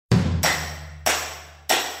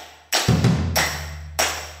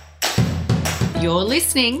You're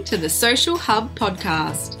listening to the Social Hub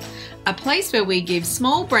Podcast, a place where we give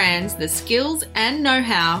small brands the skills and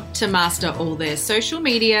know-how to master all their social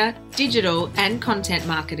media, digital and content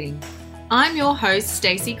marketing. I'm your host,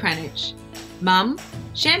 Stacey Cranich, mum,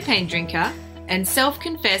 champagne drinker and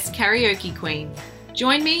self-confessed karaoke queen.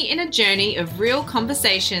 Join me in a journey of real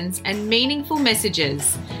conversations and meaningful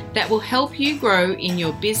messages that will help you grow in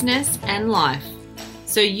your business and life,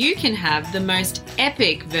 so you can have the most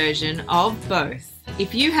epic version of both.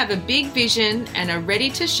 If you have a big vision and are ready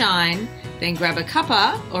to shine, then grab a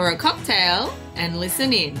cuppa or a cocktail and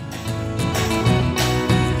listen in.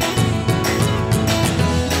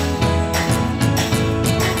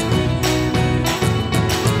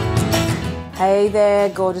 Hey there,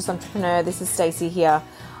 gorgeous entrepreneur. This is Stacey here.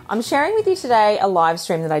 I'm sharing with you today a live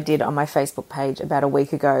stream that I did on my Facebook page about a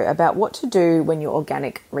week ago about what to do when your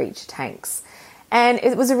organic reach tanks. And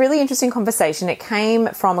it was a really interesting conversation. It came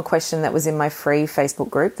from a question that was in my free Facebook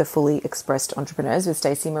group, The Fully Expressed Entrepreneurs with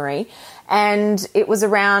Stacey Marie. And it was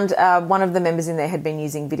around one of the members in there had been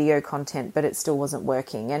using video content, but it still wasn't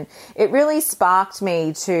working. And it really sparked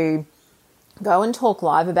me to go and talk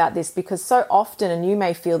live about this, because so often, and you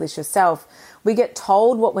may feel this yourself, we get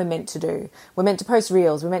told what we're meant to do. We're meant to post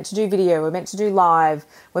reels, we're meant to do video, we're meant to do live,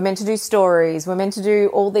 we're meant to do stories, we're meant to do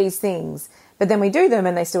all these things, but then we do them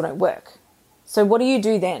and they still don't work. So what do you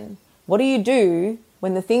do then? What do you do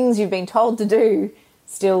when the things you've been told to do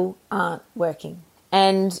still aren't working?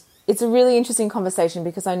 And it's a really interesting conversation,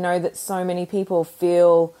 because I know that so many people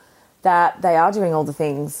feel that they are doing all the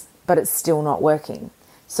things, but it's still not working.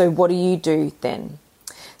 So what do you do then?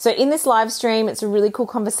 So in this live stream, it's a really cool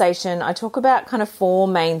conversation. I talk about kind of four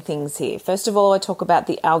main things here. First of all, I talk about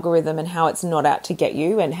the algorithm and how it's not out to get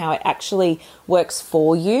you, and how it actually works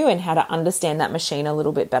for you, and how to understand that machine a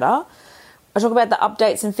little bit better. I talk about the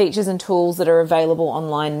updates and features and tools that are available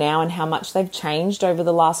online now, and how much they've changed over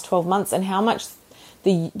the last 12 months, and how much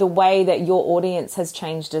the way that your audience has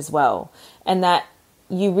changed as well. And that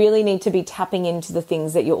you really need to be tapping into the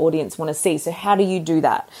things that your audience want to see. So how do you do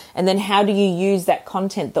that? And then how do you use that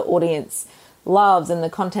content the audience loves and the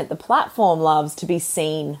content the platform loves to be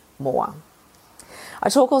seen more? I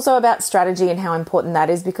talk also about strategy and how important that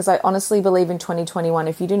is, because I honestly believe in 2021,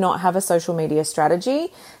 if you do not have a social media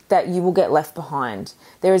strategy, that you will get left behind.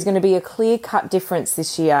 There is going to be a clear-cut difference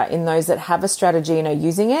this year in those that have a strategy and are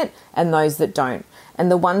using it, and those that don't. And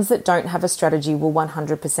the ones that don't have a strategy will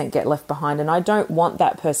 100% get left behind. And I don't want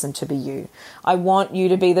that person to be you. I want you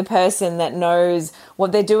to be the person that knows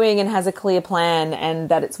what they're doing and has a clear plan, and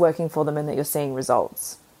that it's working for them and that you're seeing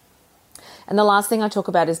results. And the last thing I talk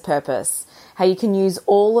about is purpose. How you can use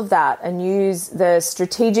all of that and use the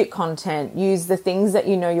strategic content, use the things that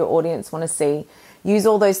you know your audience want to see, use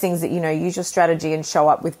all those things that you know, use your strategy and show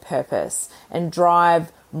up with purpose and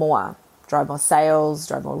drive more sales,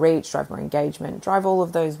 drive more reach, drive more engagement, drive all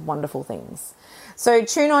of those wonderful things. So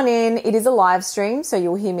tune on in. It is a live stream, so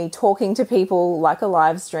you'll hear me talking to people like a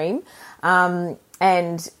live stream.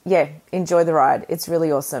 And yeah, enjoy the ride. It's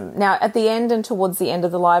really awesome. Now, at the end and towards the end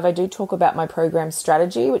of the live, I do talk about my program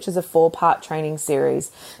Strategy, which is a 4-part training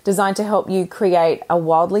series designed to help you create a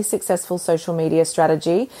wildly successful social media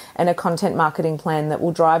strategy and a content marketing plan that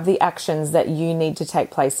will drive the actions that you need to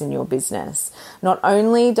take place in your business. Not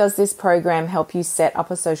only does this program help you set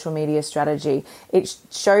up a social media strategy, it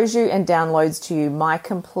shows you and downloads to you my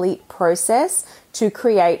complete process to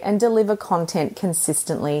create and deliver content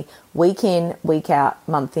consistently, week in, week out,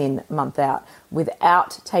 month in, month out,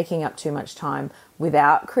 without taking up too much time,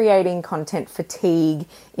 without creating content fatigue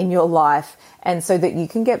in your life, and so that you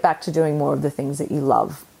can get back to doing more of the things that you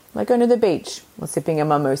love, like going to the beach or sipping a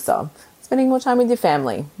mimosa, spending more time with your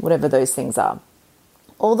family, whatever those things are.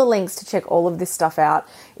 All the links to check all of this stuff out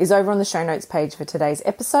is over on the show notes page for today's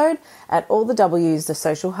episode at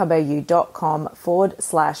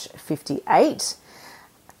allthews.thesocialhubau.com/58.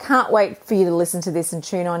 Can't wait for you to listen to this and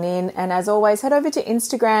tune on in. And as always, head over to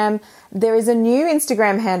Instagram. There is a new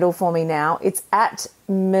Instagram handle for me now. It's at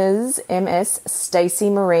Ms. Stacey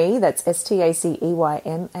Marie. That's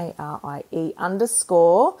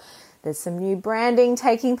STACEYMARIE_. There's some new branding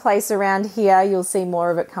taking place around here. You'll see more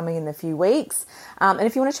of it coming in a few weeks. And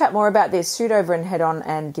if you want to chat more about this, shoot over and head on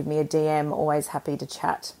and give me a DM. Always happy to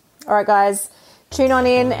chat. All right, guys, tune on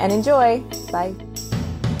in and enjoy. Bye.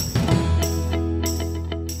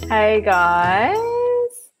 Hey guys,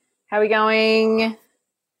 how are we going?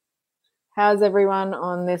 How's everyone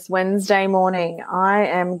on this Wednesday morning? I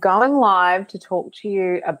am going live to talk to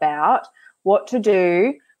you about what to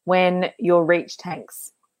do when your reach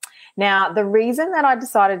tanks. Now, the reason that I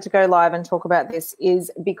decided to go live and talk about this is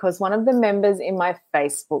because one of the members in my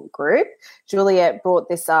Facebook group, Juliet, brought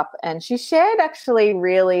this up, and she shared actually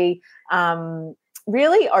really,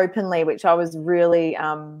 really openly, which I was really,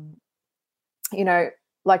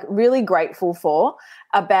 really grateful for,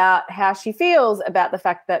 about how she feels about the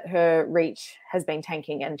fact that her reach has been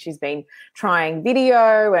tanking, and she's been trying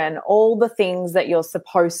video and all the things that you're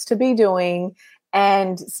supposed to be doing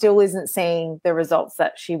and still isn't seeing the results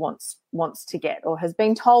that she wants to get, or has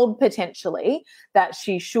been told potentially that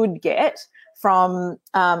she should get from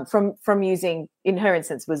using, in her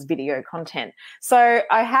instance, was video content. So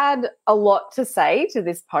I had a lot to say to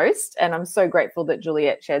this post, and I'm so grateful that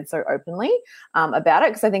Juliet shared so openly about it,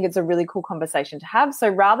 because I think it's a really cool conversation to have. So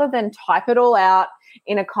rather than type it all out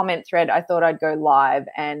in a comment thread, I thought I'd go live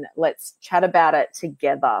and let's chat about it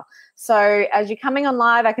together. So as you're coming on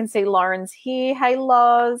live, I can see Lauren's here. Hey,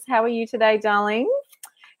 Loz, how are you today, darling?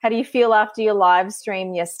 How do you feel after your live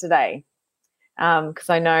stream yesterday? Because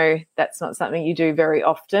I know that's not something you do very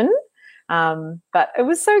often. But it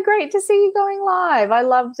was so great to see you going live. I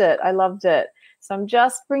loved it. So I'm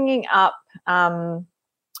just bringing up,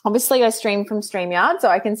 obviously I stream from StreamYard, so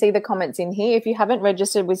I can see the comments in here. If you haven't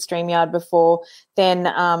registered with StreamYard before, then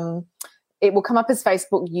it will come up as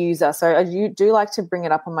Facebook user. So I do like to bring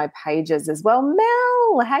it up on my pages as well.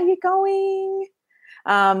 Mel, how you going?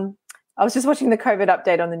 I was just watching the COVID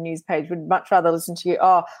update on the news page. Would much rather listen to you.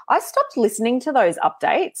 Oh, I stopped listening to those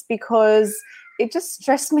updates because it just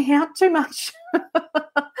stressed me out too much.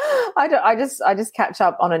 I just catch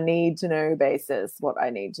up on a need to know basis what I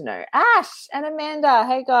need to know. Ash and Amanda,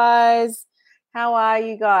 hey guys, how are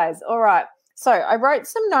you guys? All right. So I wrote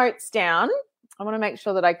some notes down. I want to make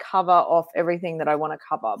sure that I cover off everything that I want to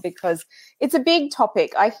cover because it's a big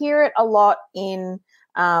topic. I hear it a lot in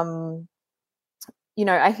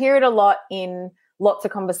I hear it a lot in lots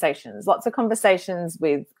of conversations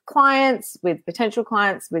with clients, with potential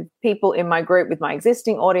clients, with people in my group, with my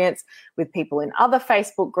existing audience, with people in other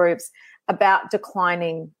Facebook groups about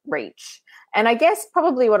declining reach. And I guess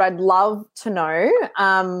probably what I'd love to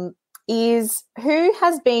know is who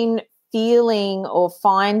has been feeling or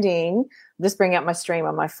finding, just bring up my stream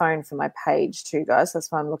on my phone for my page too, guys.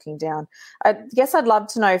 That's why I'm looking down. I guess I'd love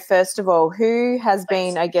to know, first of all, who has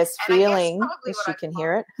been, feeling, if you can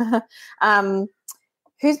hear it,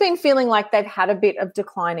 who's been feeling like they've had a bit of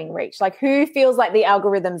declining reach? Like who feels like the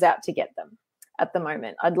algorithm's out to get them at the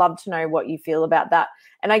moment? I'd love to know what you feel about that.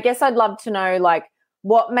 And I guess I'd love to know, like,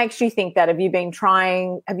 what makes you think that? Have you been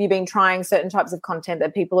trying certain types of content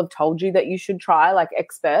that people have told you that you should try, like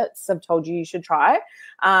experts have told you should try?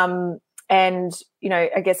 And,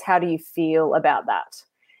 I guess, how do you feel about that?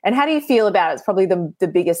 And how do you feel about it? It's probably the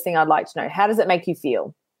biggest thing I'd like to know. How does it make you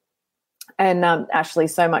feel? And Ashley,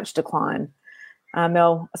 so much decline.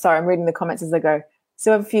 Mel, sorry, I'm reading the comments as I go.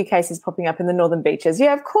 Still have a few cases popping up in the northern beaches.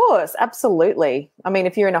 Yeah, of course, absolutely. I mean,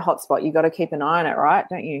 if you're in a hotspot, you've got to keep an eye on it, right?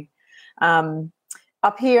 Don't you?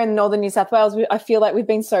 Up here in northern New South Wales, I feel like we've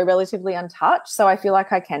been so relatively untouched, so I feel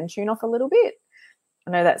like I can tune off a little bit. I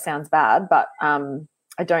know that sounds bad, but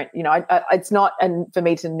I don't, it's not for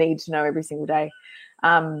me to need to know every single day.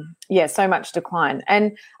 So much decline.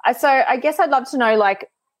 And so I guess I'd love to know, like,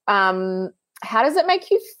 how does it make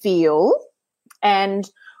you feel, and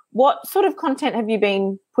what sort of content have you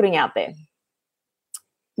been putting out there?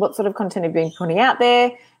 What sort of content have you been putting out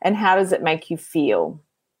there, and how does it make you feel?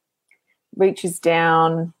 Reach is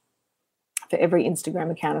down for every Instagram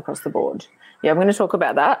account across the board. Yeah, I'm going to talk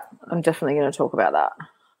about that. I'm definitely going to talk about that.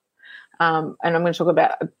 And I'm going to talk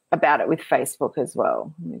about it with Facebook as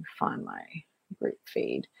well. Let me find my group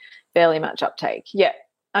feed. Fairly much uptake. Yeah,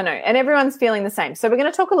 I know. And everyone's feeling the same. So we're going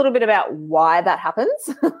to talk a little bit about why that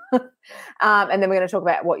happens. And then we're going to talk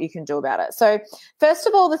about what you can do about it. So first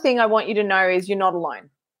of all, the thing I want you to know is you're not alone,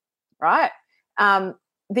 right?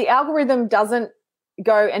 The algorithm doesn't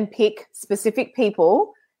go and pick specific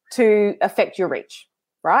people to affect your reach,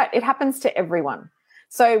 right? It happens to everyone.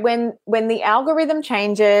 So when the algorithm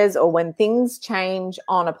changes, or when things change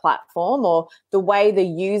on a platform, or the way the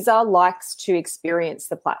user likes to experience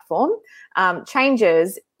the platform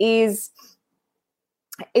changes, it's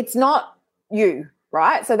not you,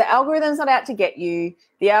 right? So the algorithm's not out to get you.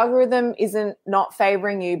 The algorithm isn't not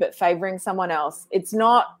favoring you, but favoring someone else. It's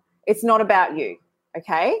not about you,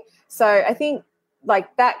 okay? So I think,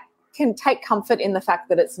 like, that can take comfort in the fact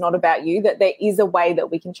that it's not about you, that there is a way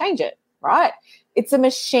that we can change it, right? It's a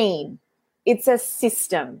machine. It's a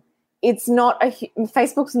system. It's not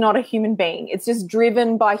Facebook's not a human being. It's just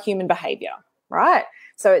driven by human behavior, right?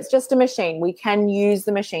 So it's just a machine. We can use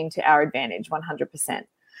the machine to our advantage 100%.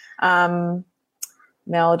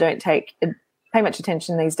 Mel, don't take pay much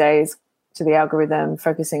attention these days to the algorithm,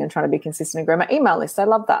 focusing on trying to be consistent and grow my email list. I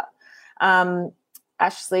love that.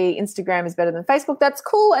 Ashley, Instagram is better than Facebook. That's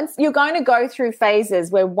cool. And you're going to go through phases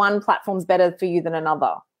where one platform's better for you than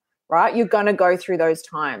another, right? You're going to go through those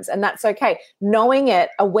times, and that's okay. Knowing it,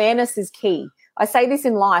 awareness is key. I say this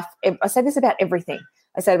in life. I say this about everything.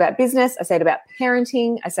 I say it about business. I say it about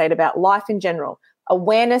parenting. I say it about life in general.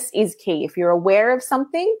 Awareness is key. If you're aware of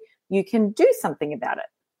something, you can do something about it,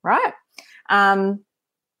 right? I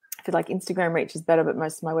feel like Instagram reach is better, but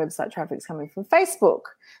most of my website traffic is coming from Facebook.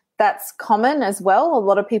 That's common as well. A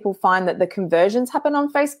lot of people find that the conversions happen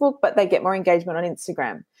on Facebook, but they get more engagement on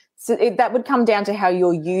Instagram. So that would come down to how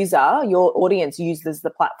your audience uses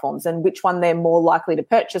the platforms and which one they're more likely to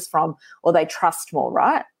purchase from or they trust more,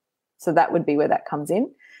 right? So that would be where that comes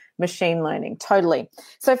in. Machine learning, totally.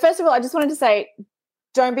 So first of all, I just wanted to say,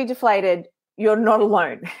 don't be deflated. You're not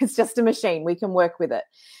alone. It's just a machine. We can work with it.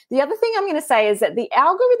 The other thing I'm going to say is that the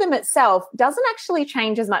algorithm itself doesn't actually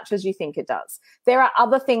change as much as you think it does. There are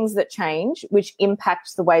other things that change which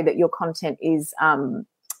impact the way that your content is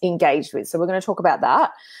engaged with. So we're going to talk about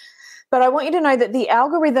that. But I want you to know that the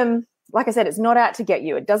algorithm, like I said, it's not out to get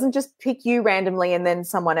you. It doesn't just pick you randomly and then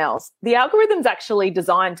someone else. The algorithm's actually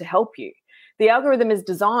designed to help you. The algorithm is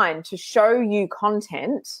designed to show you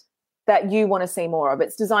content that you want to see more of.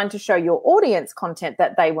 It's designed to show your audience content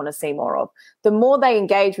that they want to see more of. The more they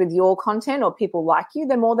engage with your content or people like you,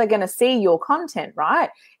 the more they're going to see your content, right?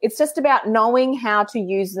 It's just about knowing how to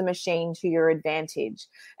use the machine to your advantage.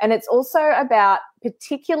 And it's also about,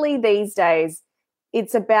 particularly these days,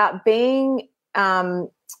 it's about being,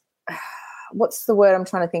 what's the word I'm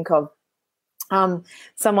trying to think of?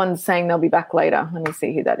 Someone's saying they'll be back later. Let me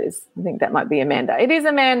see who that is. I think that might be Amanda. It is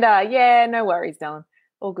Amanda. Yeah, no worries, Dylan.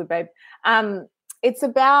 All good, babe. It's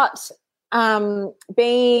about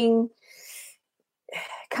being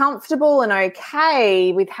comfortable and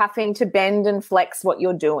okay with having to bend and flex what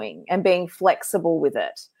you're doing and being flexible with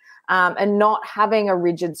it, and not having a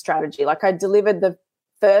rigid strategy. Like I delivered the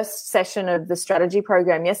first session of the strategy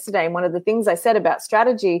program yesterday, and one of the things I said about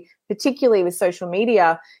strategy, particularly with social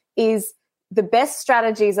media, is the best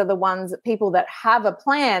strategies are the ones that people that have a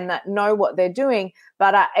plan, that know what they're doing,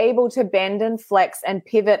 but are able to bend and flex and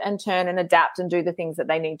pivot and turn and adapt and do the things that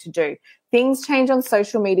they need to do. Things change on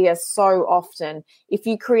social media so often. If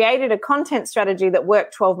you created a content strategy that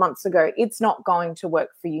worked 12 months ago, it's not going to work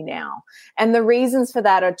for you now. And the reasons for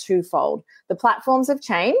that are twofold. The platforms have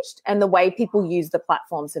changed and the way people use the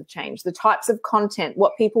platforms have changed. The types of content,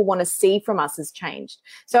 what people want to see from us has changed.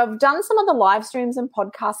 So I've done some of the live streams and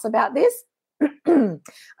podcasts about this. I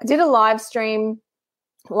did a live stream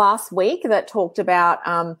last week that talked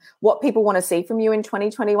about what people want to see from you in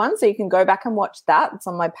 2021. So you can go back and watch that. It's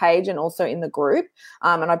on my page and also in the group.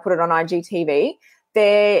 And I put it on IGTV.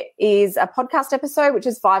 There is a podcast episode, which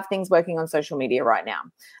is 5 things working on social media right now.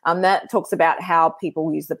 That talks about how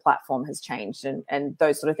people use the platform has changed and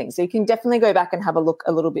those sort of things. So you can definitely go back and have a look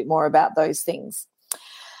a little bit more about those things.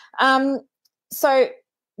 So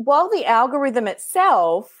while the algorithm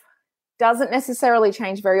itself doesn't necessarily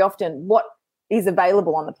change very often, what is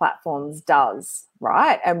available on the platforms does,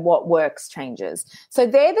 right? And what works changes. So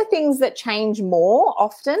they're the things that change more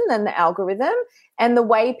often than the algorithm, and the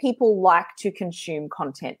way people like to consume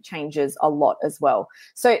content changes a lot as well.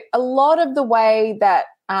 So a lot of the way that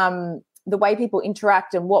the way people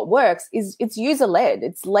interact and what works is it's user-led.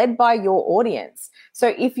 It's led by your audience.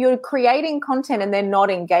 So if you're creating content and they're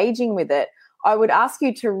not engaging with it, I would ask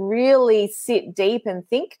you to really sit deep and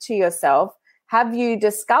think to yourself, have you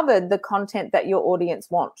discovered the content that your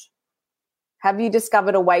audience want? Have you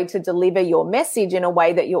discovered a way to deliver your message in a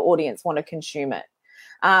way that your audience want to consume it?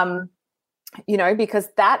 Because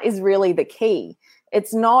that is really the key.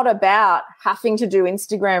 It's not about having to do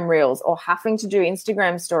Instagram reels or having to do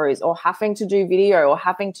Instagram stories or having to do video or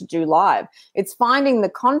having to do live. It's finding the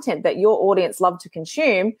content that your audience love to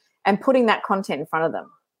consume and putting that content in front of them.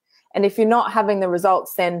 And if you're not having the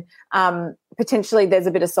results, then potentially there's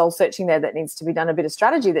a bit of soul searching there that needs to be done, a bit of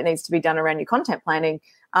strategy that needs to be done around your content planning,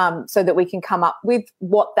 so that we can come up with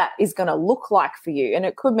what that is going to look like for you. And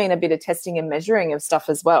it could mean a bit of testing and measuring of stuff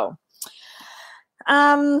as well.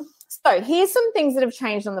 So here's some things that have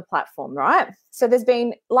changed on the platform, right? So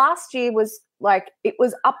last year was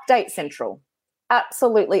update central.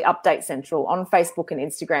 Absolutely update central on Facebook and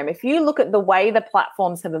Instagram. If you look at the way the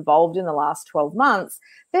platforms have evolved in the last 12 months,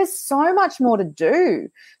 there's so much more to do.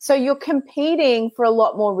 So you're competing for a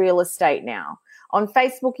lot more real estate now. On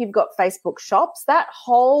Facebook, you've got Facebook Shops. That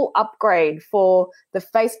whole upgrade for the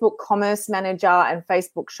Facebook Commerce Manager and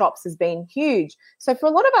Facebook Shops has been huge. So for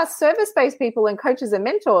a lot of us service-based people and coaches and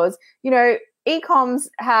mentors, e-com's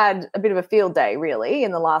had a bit of a field day really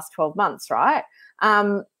in the last 12 months, right?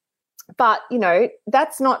 But, you know,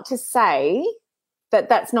 that's not to say that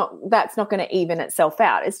that's not going to even itself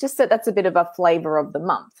out. It's just that that's a bit of a flavor of the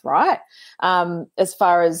month, right? As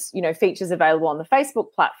far as, you know, features available on the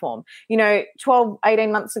Facebook platform. You know, 12,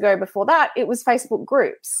 18 months ago before that, it was Facebook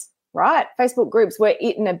groups, right? Facebook groups were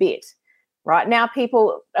it in a bit, right? Now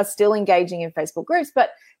people are still engaging in Facebook groups,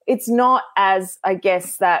 but it's not as, I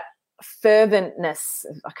guess, that ferventness,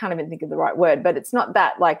 I can't even think of the right word, but it's not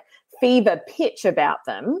that like fever pitch about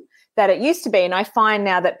them that it used to be. And I find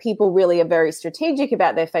now that people really are very strategic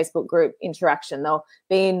about their Facebook group interaction. They'll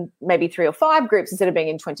be in maybe 3 or 5 groups instead of being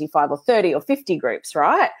in 25 or 30 or 50 groups,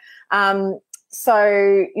 right?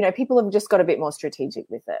 So, you know, people have just got a bit more strategic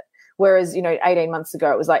with it. Whereas, you know, 18 months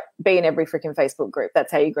ago, it was like, be in every freaking Facebook group.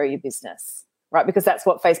 That's how you grow your business, right? Because that's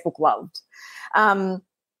what Facebook loved.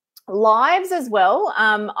 Lives as well.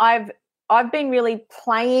 I've been really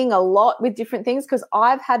playing a lot with different things because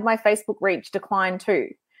I've had my Facebook reach decline too.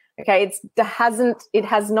 Okay, it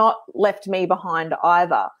has not left me behind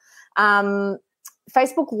either.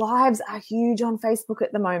 Facebook Lives are huge on Facebook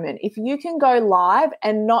at the moment. If you can go live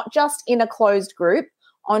and not just in a closed group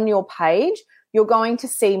on your page, you're going to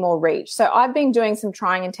see more reach. So I've been doing some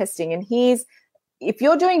trying and testing, and if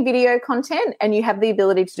you're doing video content and you have the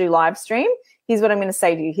ability to do live stream, here's what I'm going to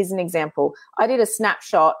say to you. Here's an example. I did a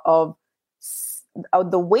snapshot of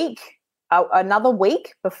the week, another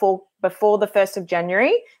week before the 1st of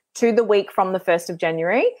January to the week from the 1st of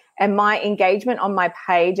January, and my engagement on my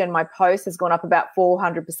page and my posts has gone up about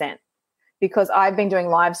 400% because I've been doing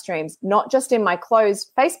live streams, not just in my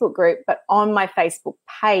closed Facebook group, but on my Facebook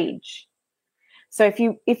page. So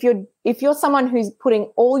if you're someone who's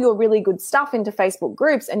putting all your really good stuff into Facebook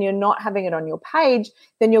groups and you're not having it on your page,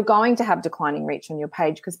 then you're going to have declining reach on your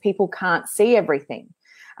page because people can't see everything.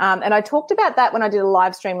 And I talked about that when I did a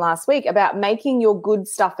live stream last week about making your good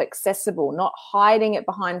stuff accessible, not hiding it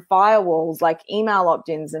behind firewalls like email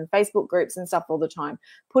opt-ins and Facebook groups and stuff all the time,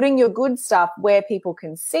 putting your good stuff where people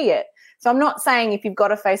can see it. So I'm not saying if you've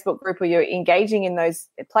got a Facebook group or you're engaging in those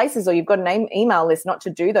places or you've got an email list not to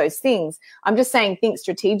do those things. I'm just saying think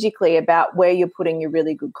strategically about where you're putting your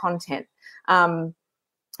really good content.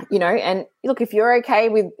 You know, and look, if you're okay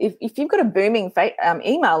with, if you've got a booming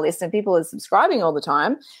email list and people are subscribing all the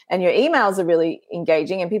time and your emails are really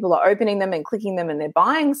engaging and people are opening them and clicking them and they're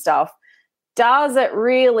buying stuff, does it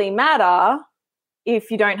really matter if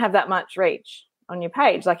you don't have that much reach on your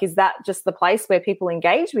page? Like, is that just the place where people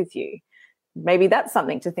engage with you? Maybe that's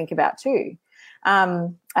something to think about too.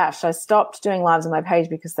 Ash, I stopped doing lives on my page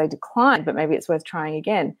because they declined, but maybe it's worth trying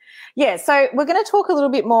again. Yeah, so we're going to talk a little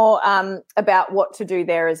bit more about what to do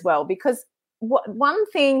there as well, because one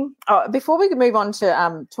thing, before we move on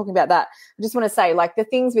to talking about that, I just want to say, like, the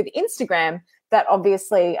things with Instagram that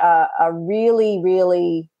obviously are really,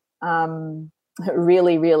 really,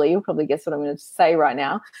 you'll probably guess what I'm going to say right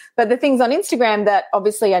now, but the things on Instagram that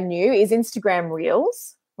obviously are new is Instagram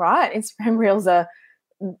Reels, right? Instagram Reels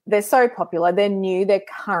they're so popular. They're new. They're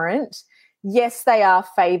current. Yes, they are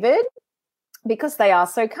favored because they are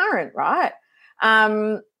so current, right?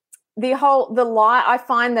 I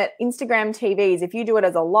find that Instagram TVs, if you do it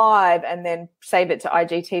as a live and then save it to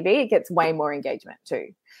IGTV, it gets way more engagement too.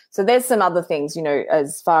 So there's some other things, you know,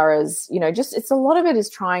 as far as, you know, just it's a lot of it is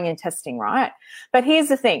trying and testing, right? But here's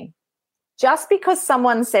the thing. Just because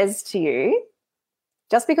someone says to you,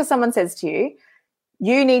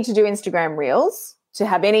 you need to do Instagram Reels to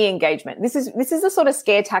have any engagement. This is the sort of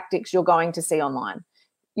scare tactics you're going to see online.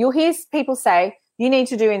 You'll hear people say, you need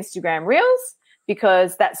to do Instagram Reels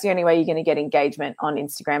because that's the only way you're going to get engagement on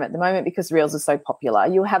Instagram at the moment because Reels are so popular.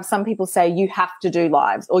 You'll have some people say you have to do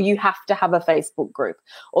lives, or you have to have a Facebook group,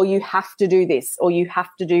 or you have to do this, or you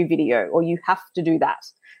have to do video, or you have to do that,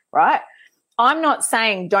 right? I'm not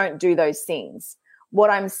saying don't do those things. What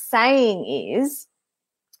I'm saying is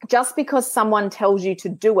just because someone tells you to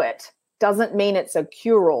do it doesn't mean it's a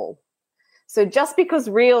cure-all. So just because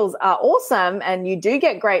Reels are awesome and you do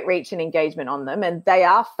get great reach and engagement on them and they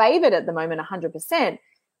are favored at the moment 100%,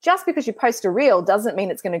 just because you post a Reel doesn't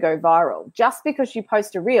mean it's going to go viral. Just because you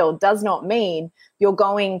post a Reel does not mean you're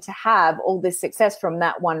going to have all this success from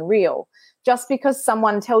that one Reel. Just because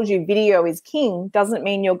someone tells you video is king doesn't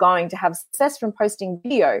mean you're going to have success from posting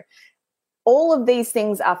video. All of these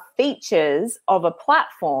things are features of a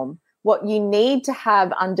platform. What you need to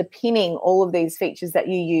have underpinning all of these features that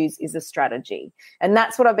you use is a strategy. And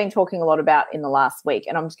that's what I've been talking a lot about in the last week.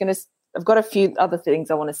 And I've got a few other things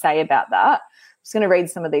I want to say about that. I'm just going to read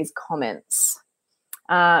some of these comments.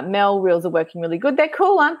 Mel, Reels are working really good. They're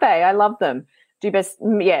cool, aren't they? I love them. Do best,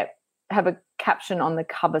 yeah, have a caption on the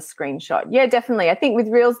cover screenshot. Yeah, definitely. I think with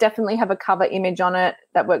Reels, definitely have a cover image on it.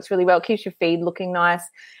 That works really well. Keeps your feed looking nice.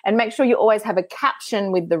 And make sure you always have a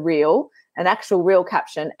caption with the reel, an actual reel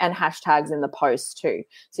caption, and hashtags in the post too.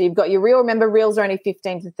 So you've got your reel. Remember, Reels are only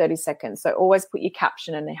 15 to 30 seconds. So always put your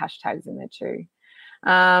caption and the hashtags in there too.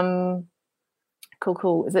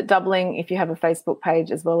 Cool. Is it doubling if you have a Facebook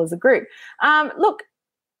page as well as a group? Look,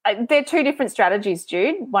 they're two different strategies,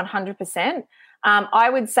 Jude, 100%. I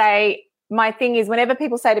would say my thing is whenever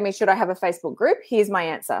people say to me, should I have a Facebook group? Here's my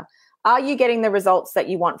answer. Are you getting the results that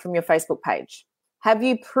you want from your Facebook page? Have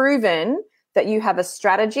you proven that you have a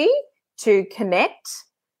strategy to connect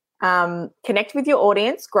with your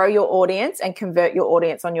audience, grow your audience, and convert your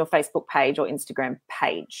audience on your Facebook page or Instagram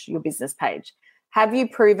page, your business page? Have you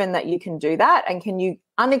proven that you can do that? And can you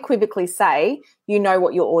unequivocally say you know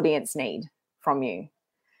what your audience need from you?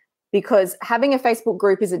 Because having a Facebook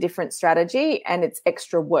group is a different strategy and it's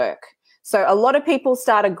extra work. So a lot of people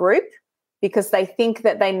start a group because they think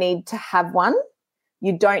that they need to have one.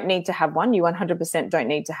 You don't need to have one. You 100% don't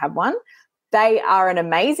need to have one. They are an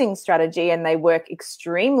amazing strategy and they work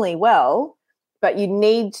extremely well, but you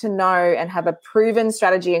need to know and have a proven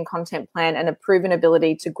strategy and content plan and a proven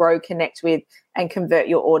ability to grow, connect with, and convert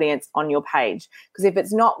your audience on your page. Because if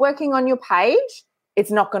it's not working on your page,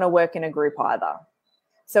 it's not going to work in a group either.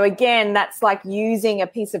 So again, that's like using a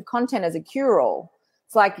piece of content as a cure-all.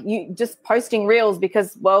 It's like you just posting reels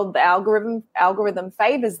because, well, the algorithm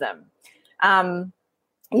favors them.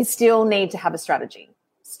 You still need to have a strategy.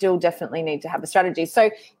 Still definitely need to have a strategy. So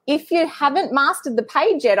if you haven't mastered the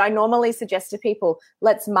page yet, I normally suggest to people,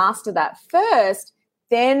 let's master that first,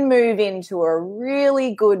 then move into a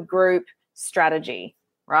really good group strategy,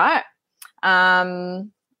 right?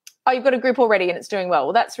 Oh, you've got a group already and it's doing well.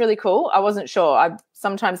 Well, that's really cool. I wasn't sure.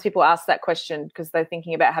 Sometimes people ask that question because they're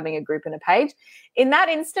thinking about having a group and a page. In that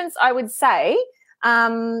instance, I would say,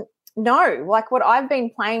 no. Like what I've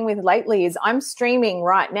been playing with lately is I'm streaming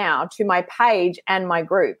right now to my page and my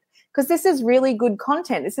group because this is really good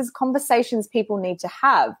content. This is conversations people need to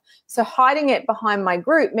have. So hiding it behind my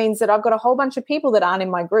group means that I've got a whole bunch of people that aren't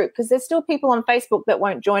in my group because there's still people on Facebook that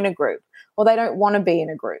won't join a group or they don't want to be in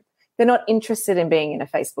a group. They're not interested in being in a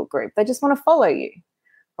Facebook group. They just want to follow you,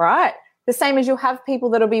 right? The same as you'll have people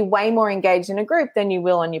that'll be way more engaged in a group than you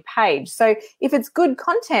will on your page. So if it's good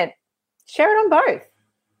content, share it on both.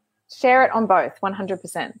 Share it on both,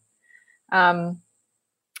 100%.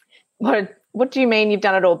 What do you mean you've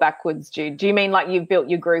done it all backwards, Jude? Do you mean like you've built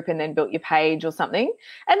your group and then built your page or something?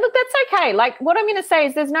 And look, that's okay. Like what I'm going to say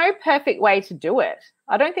is there's no perfect way to do it.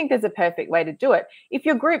 I don't think there's a perfect way to do it. If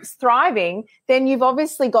your group's thriving, then you've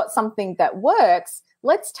obviously got something that works.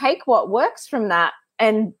 Let's take what works from that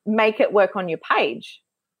and make it work on your page.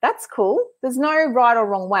 That's cool. There's no right or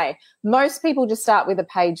wrong way. Most people just start with a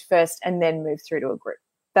page first and then move through to a group.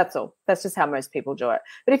 That's all. That's just how most people do it.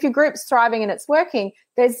 But if your group's thriving and it's working,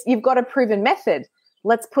 you've got a proven method.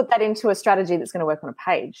 Let's put that into a strategy that's going to work on a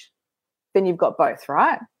page. Then you've got both,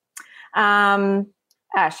 right?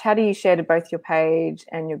 Ash, how do you share to both your page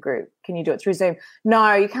and your group? Can you do it through Zoom?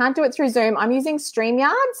 No, you can't do it through Zoom. I'm using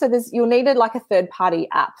StreamYard. So you'll need like a third-party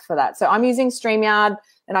app for that. So I'm using StreamYard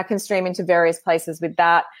and I can stream into various places with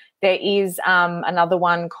that. There is another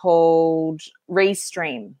one called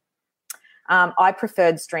Restream. I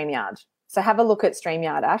preferred StreamYard. So have a look at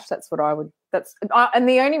StreamYard, Ash. That's what I would, and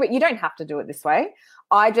the only way, you don't have to do it this way.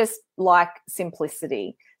 I just like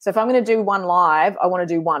simplicity. So if I'm going to do one live, I want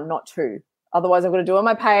to do one, not two. Otherwise, I'm going to do it on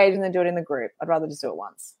my page and then do it in the group. I'd rather just do it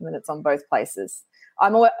once and then it's on both places. I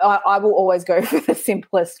will always go for the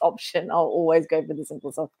simplest option. I'll always go for the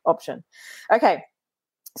simplest option. Okay.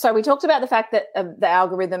 So we talked about the fact that the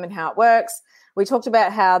algorithm and how it works. We talked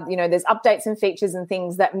about how, there's updates and features and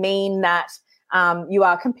things that mean that you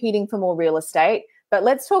are competing for more real estate. But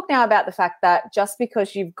let's talk now about the fact that just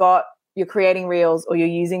because you're creating reels or you're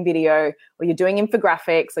using video or you're doing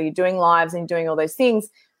infographics or you're doing lives and doing all those things,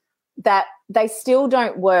 that they still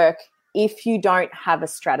don't work if you don't have a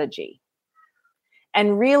strategy.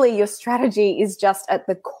 And really your strategy is just at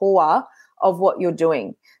the core of what you're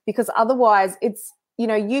doing, because otherwise it's,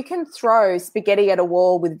 you can throw spaghetti at a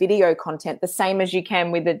wall with video content the same as you can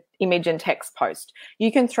with an image and text post.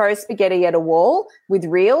 You can throw spaghetti at a wall with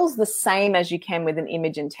reels the same as you can with an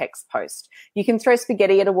image and text post. You can throw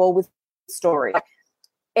spaghetti at a wall with story.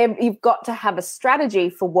 You've got to have a strategy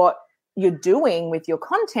for what you're doing with your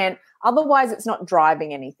content. Otherwise, it's not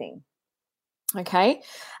driving anything. Okay?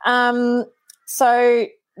 So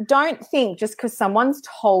don't think just because someone's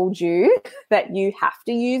told you that you have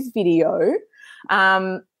to use video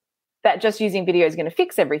that just using video is going to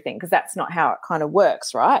fix everything, because that's not how it kind of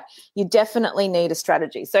works, right? You definitely need a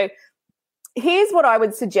strategy. So here's what I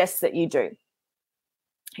would suggest that you do.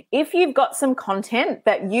 If you've got some content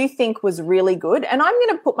that you think was really good, and I'm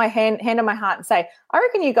going to put my hand on my heart and say, I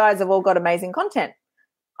reckon you guys have all got amazing content.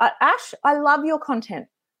 Ash, I love your content.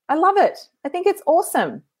 I love it. I think it's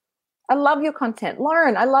awesome. I love your content.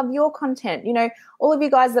 Lauren, I love your content. You know, all of you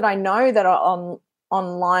guys that I know that are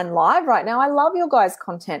online live right now, I love your guys'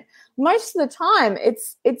 content. Most of the time,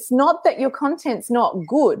 it's not that your content's not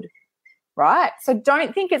good, right? So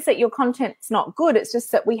don't think it's that your content's not good. It's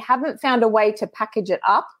just that we haven't found a way to package it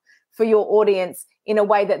up for your audience in a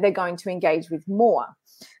way that they're going to engage with more.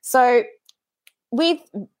 So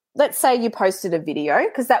let's say you posted a video,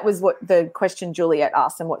 because that was what the question Juliet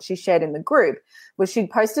asked and what she shared in the group was she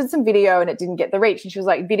posted some video and it didn't get the reach. And she was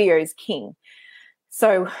like, video is king.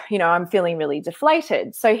 So, you know, I'm feeling really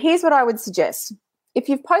deflated. So here's what I would suggest. If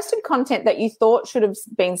you've posted content that you thought should have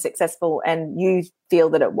been successful and you feel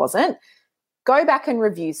that it wasn't, go back and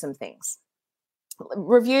review some things.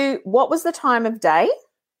 Review what was the time of day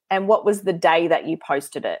and what was the day that you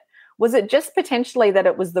posted it. Was it just potentially that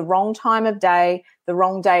it was the wrong time of day, the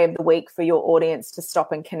wrong day of the week for your audience to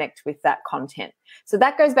stop and connect with that content? So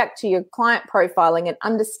that goes back to your client profiling and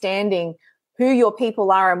understanding who your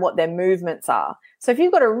people are and what their movements are. So if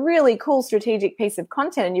you've got a really cool strategic piece of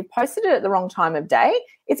content and you've posted it at the wrong time of day,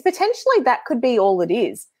 it's potentially that could be all it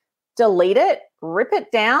is. Delete it, rip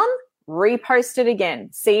it down, repost it again,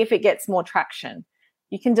 see if it gets more traction.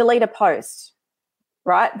 You can delete a post,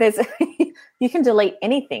 right? You can delete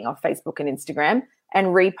anything off Facebook and Instagram and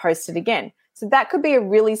repost it again. So that could be a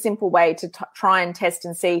really simple way to try and test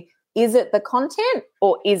and see, is it the content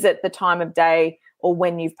or is it the time of day or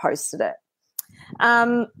when you've posted it?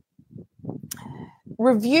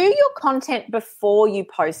 Review your content before you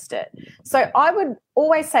post it. So I would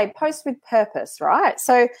always say post with purpose, right?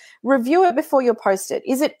 So review it before you post it.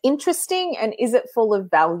 Is it interesting and is it full of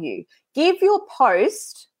value? Give your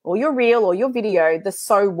post or your reel or your video the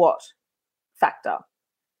so what factor.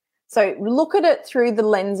 So look at it through the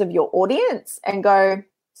lens of your audience and go,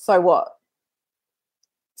 so what?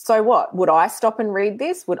 So what? Would I stop and read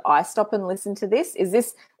this? Would I stop and listen to this? Is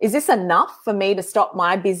this enough for me to stop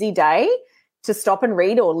my busy day to stop and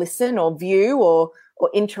read or listen or view or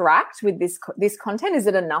interact with this content? Is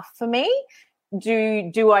it enough for me?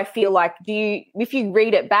 Do I feel like, if you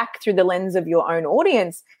read it back through the lens of your own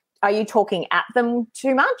audience, are you talking at them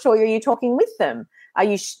too much or are you talking with them? Are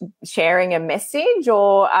you sharing a message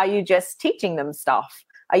or are you just teaching them stuff?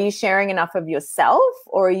 Are you sharing enough of yourself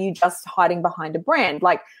or are you just hiding behind a brand?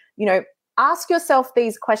 Like, you know, ask yourself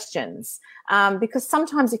these questions because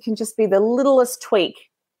sometimes it can just be the littlest tweak,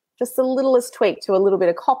 just the littlest tweak to a little bit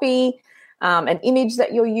of copy, an image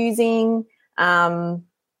that you're using,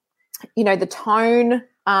 you know, the tone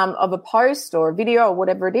of a post or a video or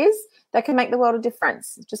whatever it is that can make the world of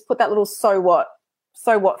difference. Just put that little so what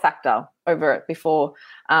factor over it before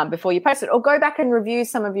you post it, or go back and review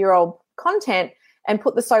some of your old content and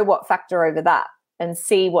put the so what factor over that and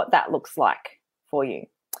see what that looks like for you.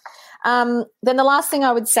 Then the last thing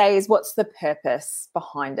I would say is, what's the purpose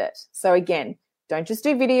behind it? So again, don't just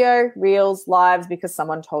do video, reels, lives because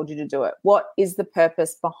someone told you to do it. What is the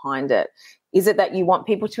purpose behind it? Is it that you want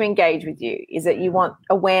people to engage with you? Is it you want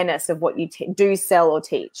awareness of what you do sell or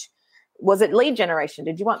teach? Was it lead generation?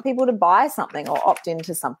 Did you want people to buy something or opt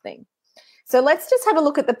into something? So let's just have a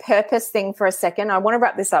look at the purpose thing for a second. I want to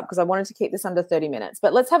wrap this up because I wanted to keep this under 30 minutes,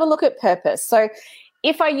 but let's have a look at purpose. So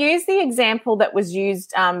if I use the example that was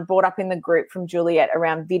used, brought up in the group from Juliet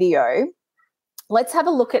around video, let's have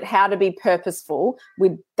a look at how to be purposeful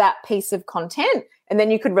with that piece of content. And then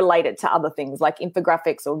you could relate it to other things like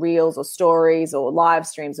infographics or reels or stories or live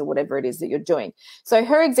streams or whatever it is that you're doing. So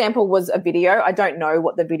her example was a video. I don't know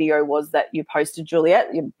what the video was that you posted, Juliet.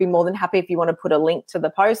 You'd be more than happy if you want to put a link to the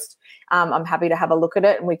post. I'm happy to have a look at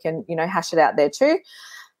it and we can, you know, hash it out there too.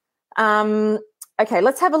 Okay,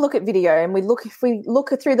 let's have a look at video. And if we look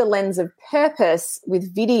through the lens of purpose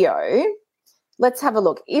with video, let's have a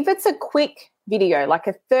look. If it's a quick video, like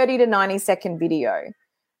a 30 to 90 second video,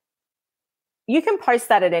 you can post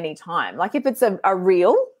that at any time. Like if it's a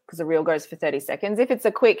reel, because a reel goes for 30 seconds. If it's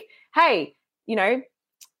a quick, hey, you know,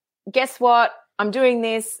 guess what? I'm doing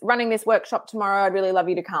this, running this workshop tomorrow. I'd really love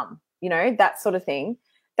you to come. You know, that sort of thing.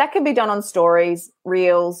 That can be done on stories,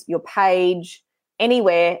 reels, your page,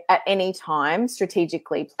 anywhere at any time,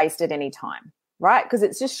 strategically placed at any time, right? Because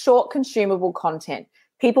it's just short, consumable content.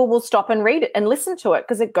 People will stop and read it and listen to it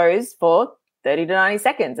because it goes for 30 to 90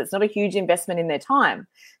 seconds. It's not a huge investment in their time.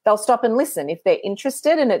 They'll stop and listen. If they're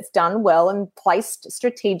interested and it's done well and placed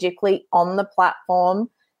strategically on the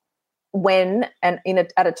platform when and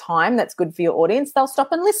at a time that's good for your audience, they'll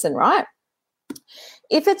stop and listen, right?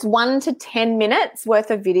 If it's 1 to 10 minutes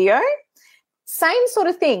worth of video, same sort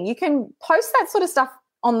of thing. You can post that sort of stuff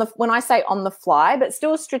when I say on the fly, but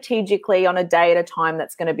still strategically on a day at a time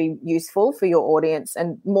that's going to be useful for your audience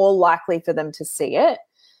and more likely for them to see it.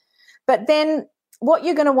 But then what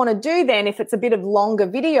you're going to want to do then, if it's a bit of longer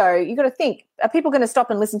video, you've got to think, are people going to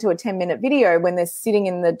stop and listen to a 10-minute video when they're sitting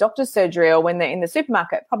in the doctor's surgery or when they're in the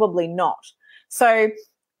supermarket? Probably not. So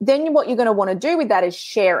then what you're going to want to do with that is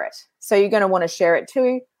share it. So you're going to want to share it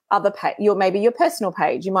to maybe your personal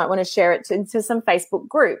page. You might want to share it to some Facebook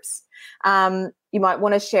groups. You might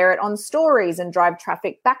want to share it on stories and drive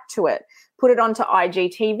traffic back to it. Put it onto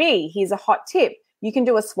IGTV. Here's a hot tip. You can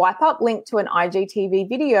do a swipe up link to an IGTV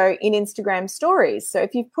video in Instagram stories. So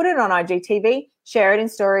if you've put it on IGTV, share it in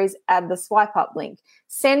stories, add the swipe up link.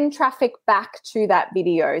 Send traffic back to that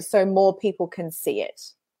video so more people can see it.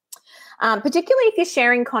 Particularly if you're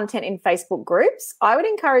sharing content in Facebook groups, I would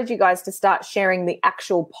encourage you guys to start sharing the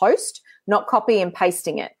actual post, not copy and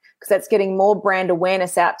pasting it, because that's getting more brand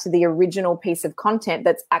awareness out to the original piece of content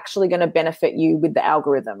that's actually going to benefit you with the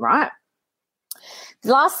algorithm, right?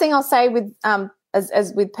 The last thing I'll say with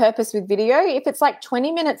as with purpose with video, if it's like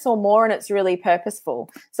 20 minutes or more and it's really purposeful.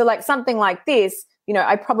 So like something like this,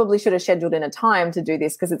 I probably should have scheduled in a time to do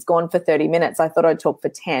this because it's gone for 30 minutes. I thought I'd talk for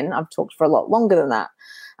 10. I've talked for a lot longer than that.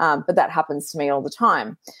 But that happens to me all the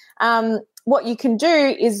time. What you can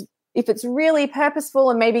do is, if it's really purposeful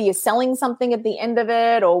and maybe you're selling something at the end of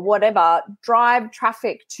it or whatever, drive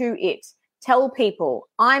traffic to it. Tell people,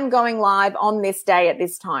 I'm going live on this day at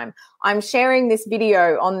this time. I'm sharing this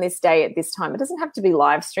video on this day at this time. It doesn't have to be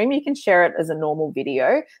live stream. You can share it as a normal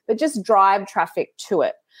video, but just drive traffic to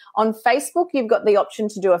it. On Facebook, you've got the option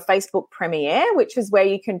to do a Facebook premiere, which is where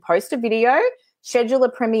you can post a video, schedule a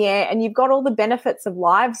premiere, and you've got all the benefits of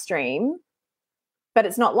live stream, but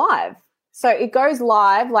it's not live. So it goes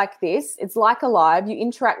live like this. It's like a live. You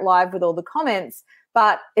interact live with all the comments,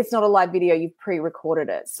 but it's not a live video. You've pre-recorded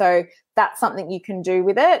it. So that's something you can do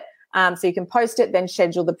with it. So you can post it, then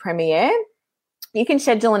schedule the premiere. You can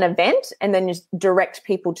schedule an event and then just direct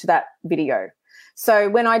people to that video. So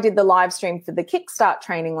when I did the live stream for the Kickstart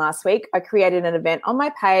training last week, I created an event on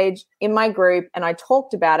my page, in my group, and I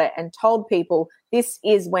talked about it and told people this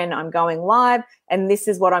is when I'm going live and this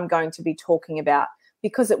is what I'm going to be talking about,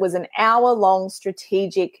 because it was an hour-long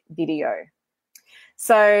strategic video.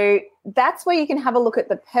 So that's where you can have a look at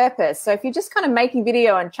the purpose. So if you're just kind of making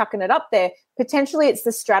video and chucking it up there, potentially it's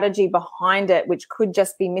the strategy behind it, which could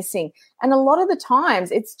just be missing. And a lot of the times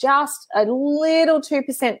it's just a little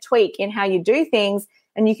 2% tweak in how you do things,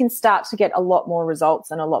 and you can start to get a lot more results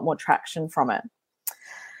and a lot more traction from it.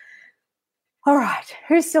 All right.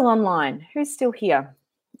 Who's still online? Who's still here?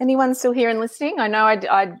 Anyone still here and listening? I know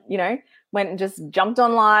I went and just jumped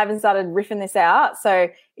on live and started riffing this out. So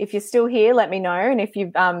if you're still here, let me know. And if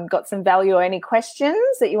you've got some value or any questions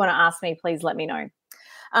that you want to ask me, please let me know.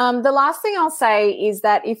 The last thing I'll say is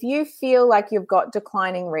that if you feel like you've got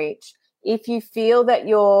declining reach, if you feel that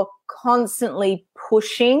you're constantly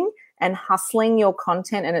pushing and hustling your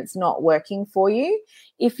content and it's not working for you,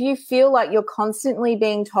 if you feel like you're constantly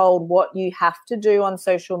being told what you have to do on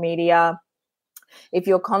social media, if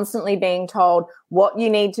you're constantly being told what you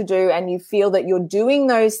need to do and you feel that you're doing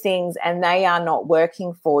those things and they are not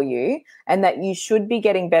working for you and that you should be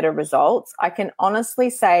getting better results, I can honestly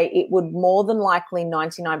say it would more than likely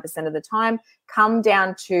 99% of the time come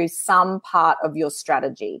down to some part of your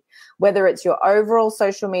strategy, whether it's your overall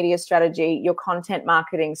social media strategy, your content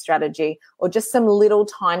marketing strategy, or just some little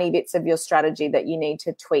tiny bits of your strategy that you need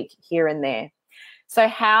to tweak here and there. So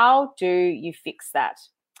how do you fix that?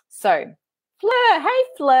 So Fleur, hey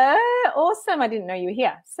Fleur, awesome. I didn't know you were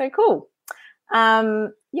here. So cool.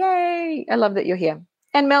 Yay. I love that you're here.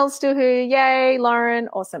 And Mel's still here. Yay, Lauren,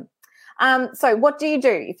 awesome. So what do?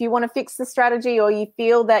 If you want to fix the strategy or you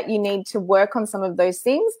feel that you need to work on some of those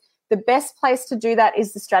things, the best place to do that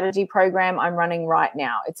is the strategy program I'm running right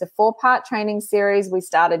now. It's a 4-part training series we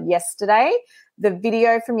started yesterday. The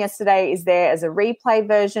video from yesterday is there as a replay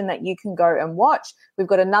version that you can go and watch. We've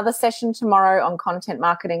got another session tomorrow on content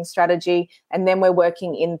marketing strategy, and then we're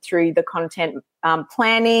working in through the content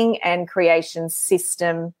planning and creation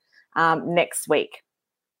system next week.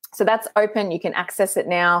 So that's open. You can access it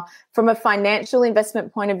now. From a financial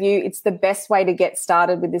investment point of view, it's the best way to get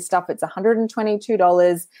started with this stuff. It's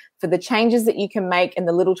 $122 for the changes that you can make and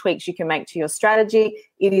the little tweaks you can make to your strategy.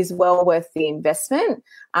 It is well worth the investment.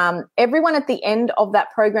 Everyone at the end of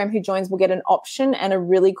that program who joins will get an option and a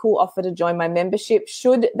really cool offer to join my membership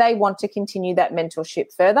should they want to continue that mentorship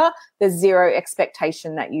further. There's zero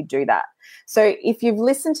expectation that you do that. So if you've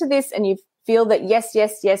listened to this and you feel that yes,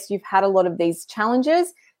 you've had a lot of these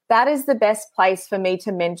challenges, that is the best place for me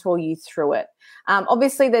to mentor you through it.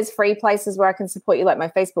 Obviously, there's free places where I can support you, like my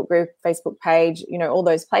Facebook group, Facebook page, all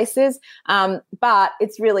those places. But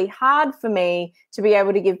it's really hard for me to be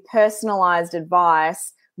able to give personalized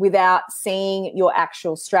advice without seeing your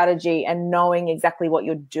actual strategy and knowing exactly what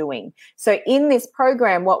you're doing. So in this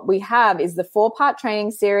program, what we have is the 4-part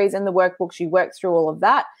training series and the workbooks. You work through all of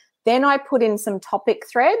that. Then I put in some topic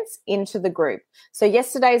threads into the group. So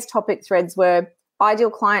yesterday's topic threads were ideal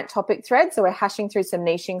client topic thread. So we're hashing through some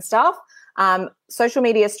niching stuff. Social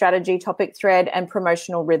media strategy topic thread and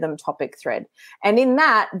promotional rhythm topic thread. And in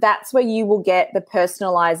that's where you will get the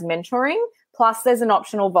personalized mentoring. Plus there's an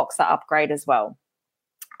optional Voxer upgrade as well.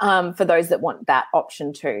 For those that want that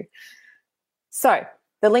option too. So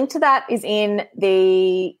the link to that is in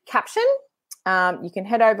the caption. You can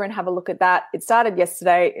head over and have a look at that. It started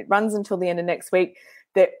yesterday. It runs until the end of next week.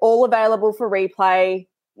 They're all available for replay.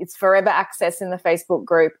 It's forever access in the Facebook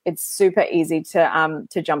group. It's super easy to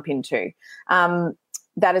jump into.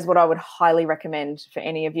 That is what I would highly recommend for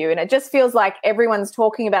any of you. And it just feels like everyone's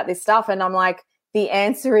talking about this stuff. And I'm like, the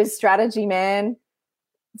answer is strategy, man.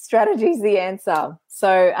 Strategy is the answer.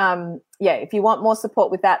 So, if you want more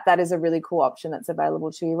support with that, that is a really cool option that's available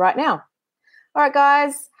to you right now. All right,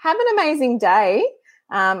 guys, have an amazing day.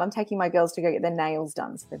 I'm taking my girls to go get their nails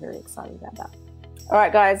done, so they're very excited about that. All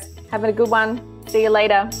right, guys, have a good one. See you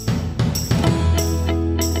later.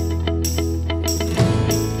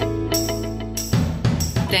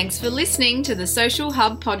 Thanks for listening to the Social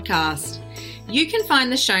Hub podcast. You can find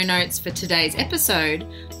the show notes for today's episode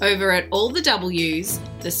over at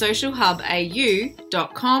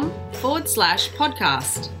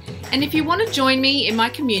allthewsau.com/podcast. And if you want to join me in my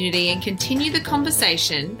community and continue the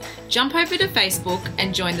conversation, jump over to Facebook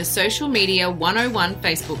and join the Social Media 101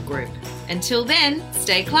 Facebook group. Until then,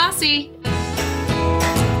 stay classy.